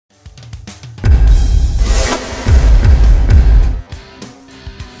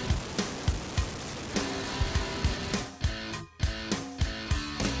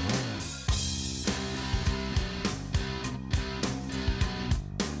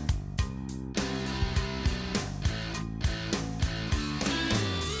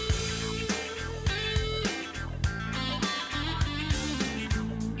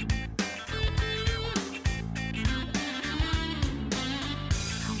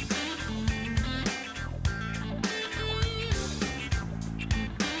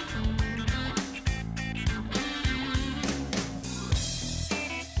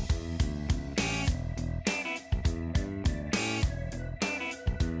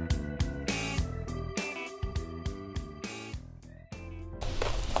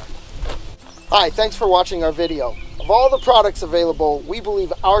Hi, thanks for watching our video. Of all the products available, we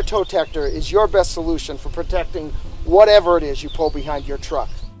believe our Towtector is your best solution for protecting whatever it is you pull behind your truck.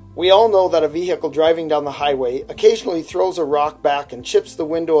 We all know that a vehicle driving down the highway occasionally throws a rock back and chips the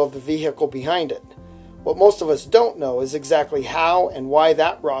window of the vehicle behind it. What most of us don't know is exactly how and why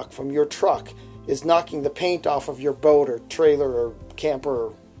that rock from your truck is knocking the paint off of your boat or trailer or camper,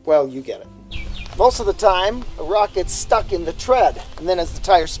 or, well, you get it. Most of the time, a rock gets stuck in the tread, and then as the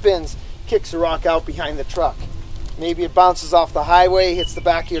tire spins, kicks the rock out behind the truck. Maybe it bounces off the highway, hits the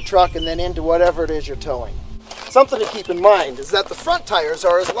back of your truck, and then into whatever it is you're towing. Something to keep in mind is that the front tires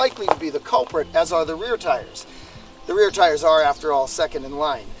are as likely to be the culprit as are the rear tires. The rear tires are, after all, second in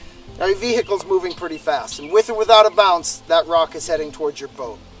line. Now your vehicle's moving pretty fast, and with or without a bounce, that rock is heading towards your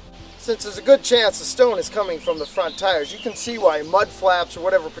boat. Since there's a good chance the stone is coming from the front tires, you can see why mud flaps or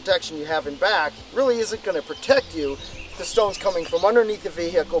whatever protection you have in back really isn't going to protect you if the stone's coming from underneath the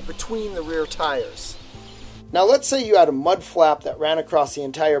vehicle between the rear tires. Now let's say you had a mud flap that ran across the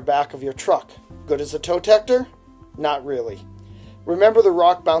entire back of your truck. Good as a Towtector? Not really. Remember the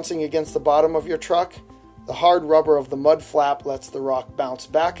rock bouncing against the bottom of your truck? The hard rubber of the mud flap lets the rock bounce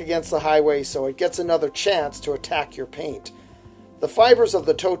back against the highway so it gets another chance to attack your paint. The fibers of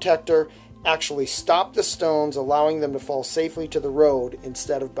the Towtector actually stop the stones, allowing them to fall safely to the road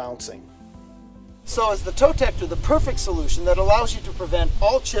instead of bouncing. So is the Towtector the perfect solution that allows you to prevent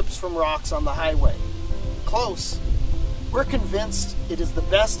all chips from rocks on the highway? Close. We're convinced it is the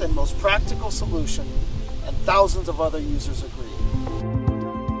best and most practical solution, and thousands of other users agree.